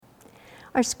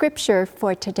Our scripture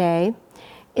for today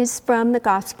is from the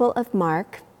Gospel of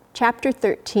Mark, chapter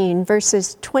 13,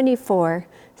 verses 24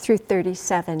 through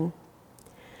 37.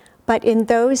 But in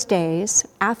those days,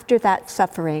 after that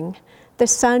suffering, the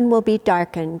sun will be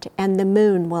darkened, and the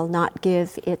moon will not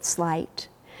give its light,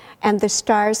 and the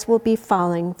stars will be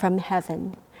falling from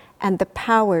heaven, and the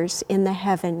powers in the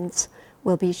heavens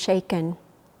will be shaken.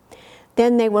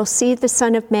 Then they will see the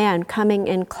Son of Man coming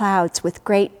in clouds with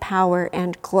great power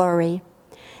and glory.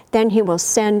 Then he will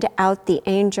send out the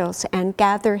angels and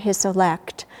gather his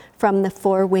elect from the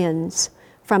four winds,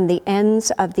 from the ends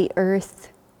of the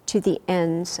earth to the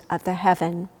ends of the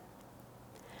heaven.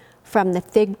 From the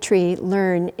fig tree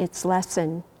learn its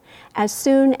lesson. As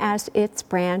soon as its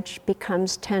branch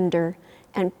becomes tender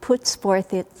and puts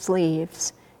forth its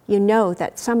leaves, you know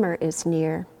that summer is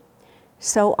near.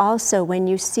 So also when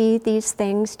you see these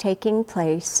things taking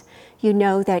place, you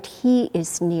know that he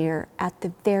is near at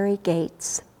the very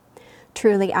gates.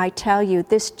 Truly, I tell you,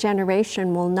 this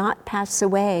generation will not pass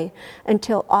away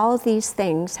until all these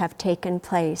things have taken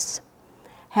place.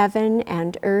 Heaven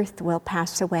and earth will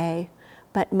pass away,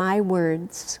 but my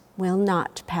words will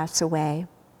not pass away.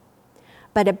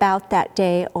 But about that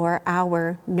day or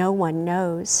hour no one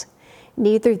knows,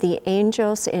 neither the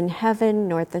angels in heaven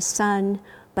nor the Son,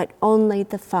 but only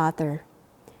the Father.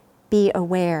 Be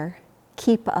aware,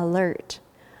 keep alert,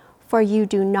 for you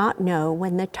do not know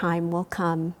when the time will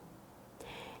come.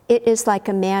 It is like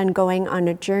a man going on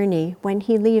a journey when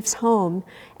he leaves home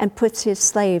and puts his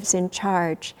slaves in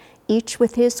charge, each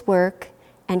with his work,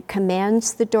 and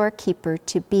commands the doorkeeper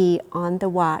to be on the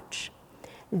watch.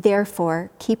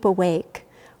 Therefore, keep awake,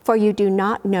 for you do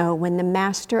not know when the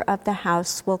master of the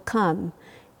house will come,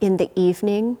 in the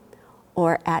evening,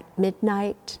 or at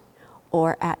midnight,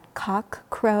 or at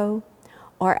cock-crow,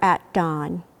 or at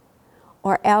dawn,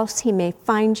 or else he may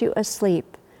find you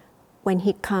asleep when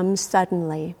he comes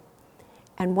suddenly.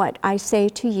 And what I say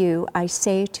to you, I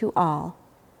say to all,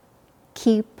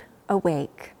 keep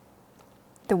awake.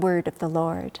 The word of the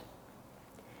Lord.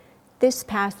 This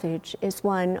passage is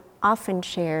one often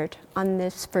shared on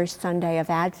this first Sunday of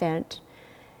Advent.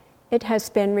 It has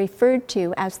been referred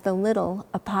to as the little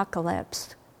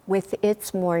apocalypse, with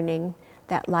its warning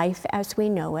that life as we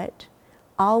know it,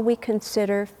 all we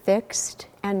consider fixed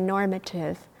and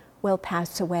normative, will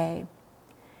pass away.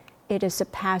 It is a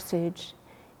passage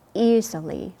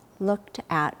easily looked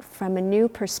at from a new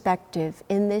perspective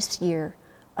in this year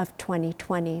of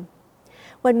 2020.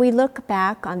 When we look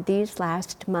back on these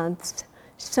last months,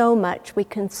 so much we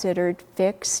considered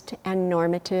fixed and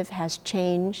normative has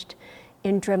changed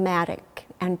in dramatic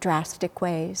and drastic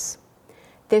ways.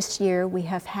 This year we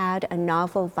have had a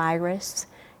novel virus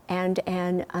and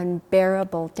an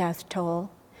unbearable death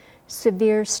toll,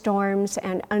 severe storms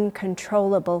and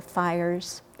uncontrollable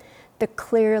fires, the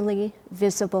clearly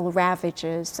visible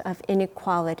ravages of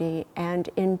inequality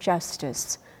and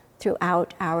injustice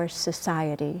throughout our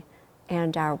society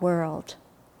and our world.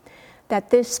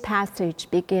 That this passage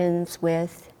begins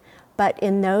with, but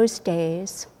in those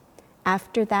days,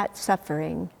 after that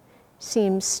suffering,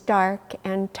 seems stark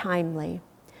and timely,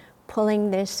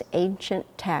 pulling this ancient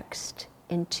text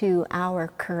into our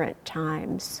current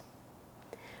times.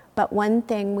 But one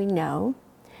thing we know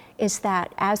is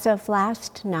that as of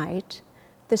last night,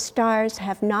 the stars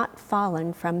have not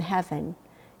fallen from heaven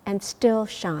and still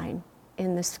shine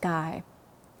in the sky.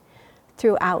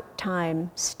 Throughout time,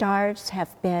 stars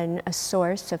have been a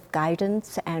source of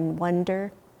guidance and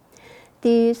wonder.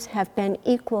 These have been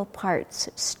equal parts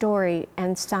story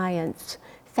and science,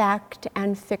 fact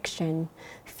and fiction,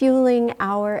 fueling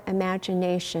our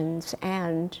imaginations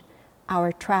and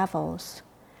our travels.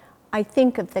 I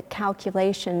think of the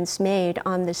calculations made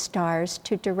on the stars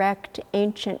to direct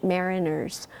ancient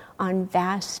mariners on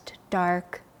vast,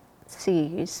 dark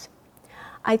seas.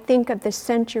 I think of the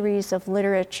centuries of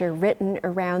literature written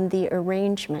around the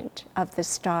arrangement of the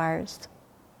stars.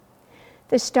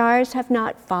 The stars have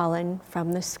not fallen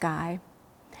from the sky.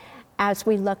 As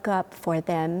we look up for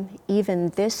them, even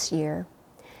this year,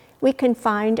 we can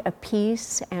find a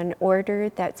peace and order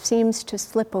that seems to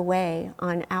slip away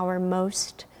on our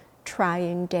most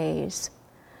trying days.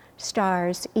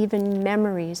 Stars, even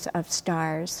memories of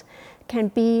stars, can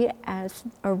be as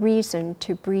a reason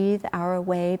to breathe our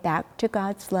way back to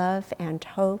God's love and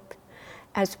hope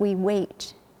as we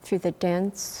wait through the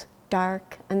dense,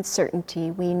 dark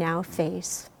uncertainty we now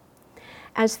face.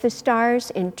 As the stars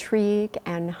intrigue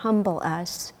and humble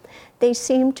us, they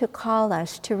seem to call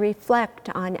us to reflect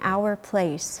on our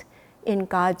place in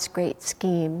God's great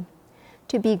scheme,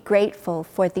 to be grateful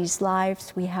for these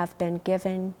lives we have been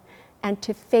given, and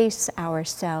to face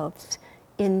ourselves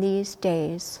in these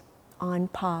days on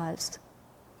pause.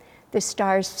 The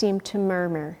stars seem to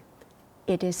murmur,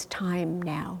 "It is time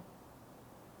now."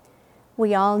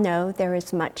 We all know there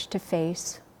is much to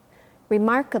face.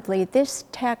 Remarkably, this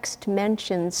text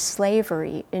mentions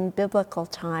slavery in biblical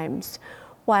times,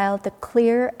 while the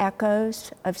clear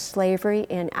echoes of slavery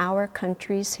in our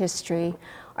country's history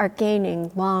are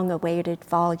gaining long-awaited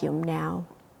volume now.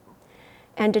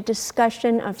 And a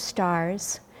discussion of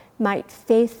stars might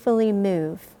faithfully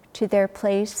move to their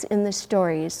place in the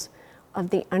stories of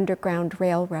the Underground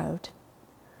Railroad.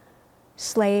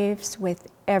 Slaves with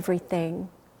everything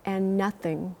and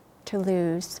nothing to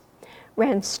lose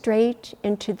ran straight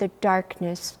into the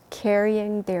darkness,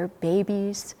 carrying their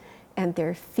babies and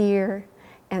their fear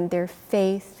and their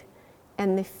faith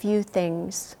and the few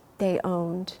things they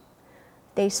owned.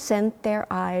 They sent their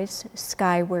eyes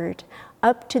skyward,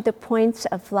 up to the points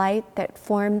of light that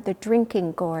formed the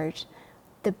drinking gourd,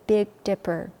 the Big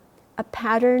Dipper, a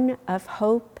pattern of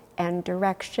hope and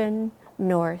direction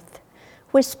north,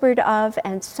 whispered of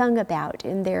and sung about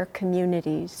in their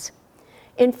communities.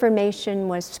 Information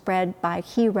was spread by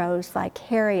heroes like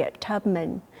Harriet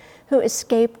Tubman, who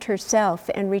escaped herself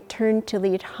and returned to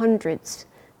lead hundreds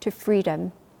to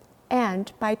freedom,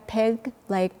 and by Peg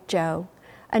Leg Joe,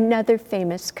 another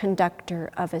famous conductor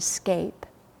of escape.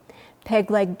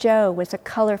 Peg Leg Joe was a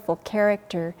colorful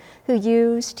character who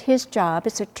used his job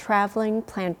as a traveling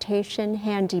plantation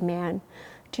handyman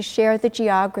to share the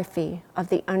geography of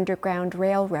the Underground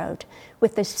Railroad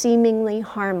with a seemingly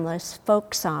harmless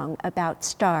folk song about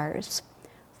stars,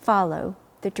 "Follow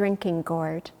the Drinking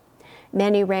Gourd."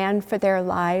 Many ran for their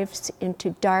lives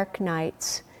into dark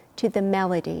nights to the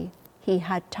melody he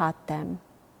had taught them.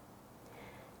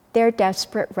 Their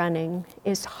desperate running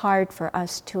is hard for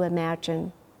us to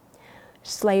imagine.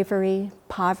 Slavery,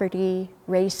 poverty,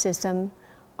 racism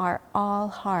are all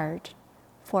hard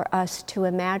for us to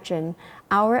imagine.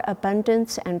 Our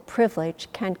abundance and privilege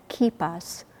can keep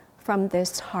us from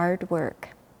this hard work.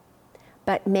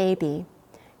 But maybe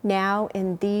now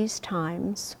in these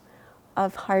times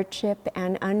of hardship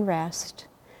and unrest,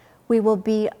 we will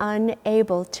be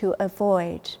unable to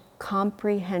avoid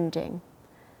comprehending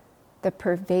the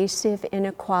pervasive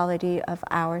inequality of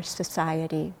our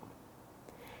society.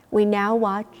 We now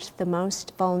watch the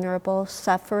most vulnerable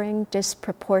suffering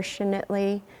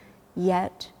disproportionately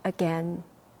yet again.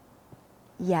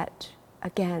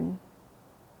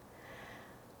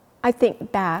 I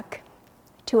think back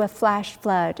to a flash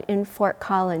flood in Fort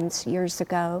Collins years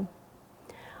ago.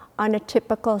 On a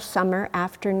typical summer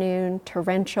afternoon,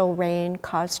 torrential rain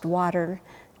caused water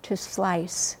to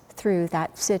slice through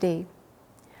that city.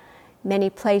 Many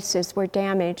places were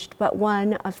damaged, but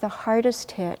one of the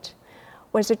hardest hit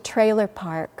was a trailer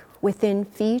park within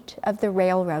feet of the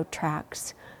railroad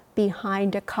tracks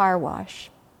behind a car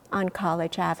wash on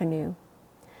College Avenue.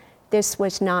 This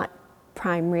was not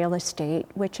prime real estate,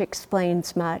 which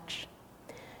explains much.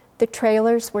 The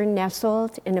trailers were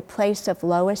nestled in a place of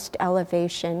lowest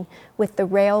elevation with the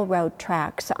railroad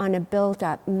tracks on a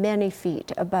buildup many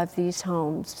feet above these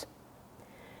homes.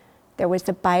 There was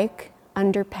a bike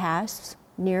underpass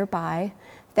nearby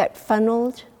that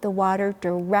funneled the water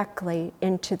directly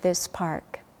into this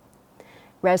park.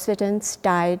 Residents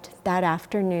died that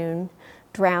afternoon,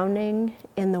 drowning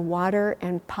in the water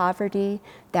and poverty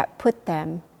that put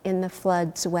them in the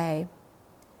flood's way.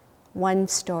 One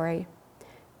story.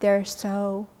 There are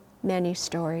so many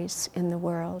stories in the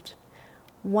world.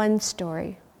 One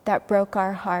story that broke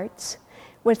our hearts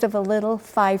was of a little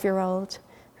 5-year-old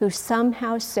who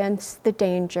somehow sensed the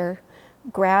danger,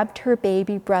 grabbed her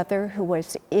baby brother who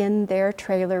was in their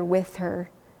trailer with her,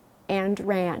 and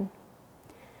ran.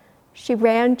 She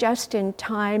ran just in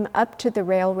time up to the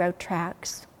railroad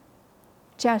tracks,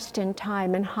 just in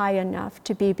time and high enough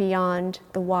to be beyond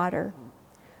the water,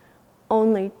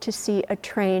 only to see a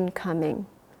train coming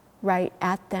right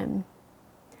at them.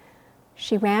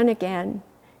 She ran again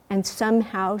and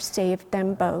somehow saved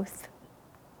them both.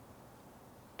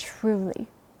 Truly,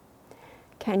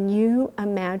 can you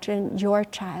imagine your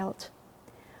child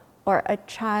or a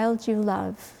child you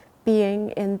love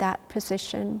being in that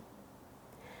position?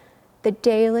 The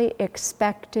daily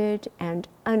expected and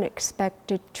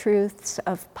unexpected truths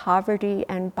of poverty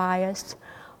and bias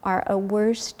are a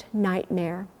worst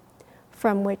nightmare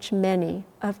from which many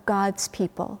of God's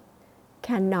people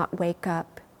cannot wake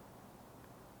up.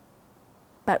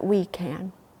 But we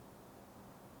can.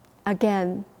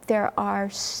 Again, there are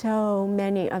so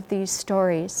many of these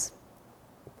stories.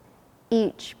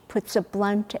 Each puts a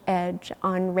blunt edge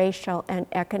on racial and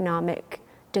economic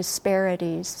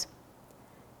disparities.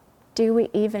 Do we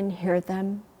even hear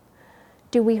them?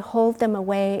 Do we hold them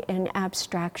away in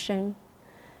abstraction?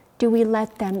 Do we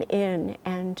let them in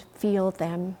and feel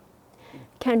them?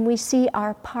 Can we see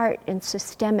our part in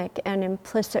systemic and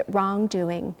implicit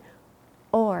wrongdoing?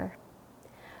 Or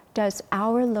does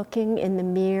our looking in the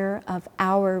mirror of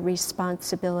our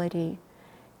responsibility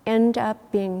end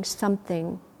up being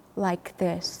something like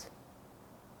this?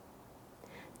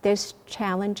 This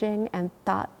challenging and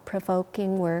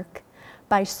thought-provoking work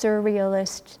by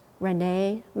surrealist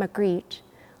Rene Magritte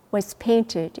was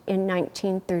painted in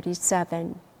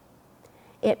 1937.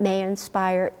 It may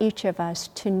inspire each of us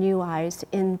to new eyes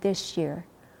in this year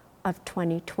of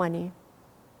 2020.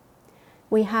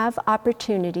 We have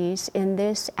opportunities in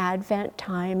this Advent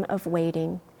time of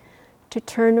waiting to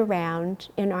turn around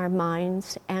in our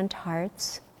minds and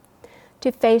hearts,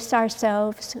 to face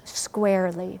ourselves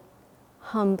squarely,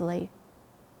 humbly,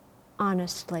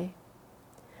 honestly.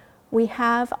 We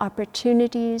have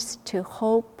opportunities to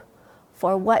hope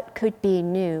for what could be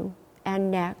new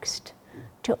and next,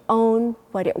 to own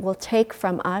what it will take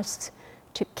from us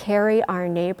to carry our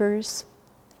neighbors,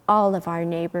 all of our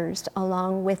neighbors,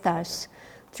 along with us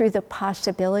through the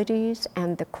possibilities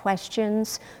and the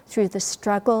questions, through the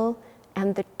struggle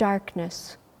and the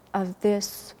darkness of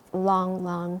this long,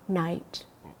 long night.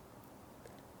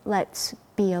 Let's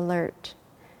be alert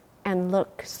and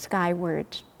look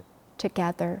skyward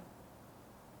together.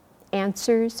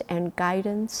 Answers and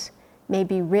guidance may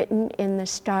be written in the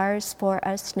stars for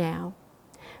us now,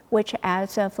 which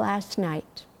as of last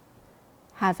night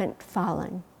haven't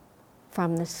fallen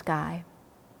from the sky.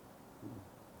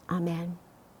 Amen.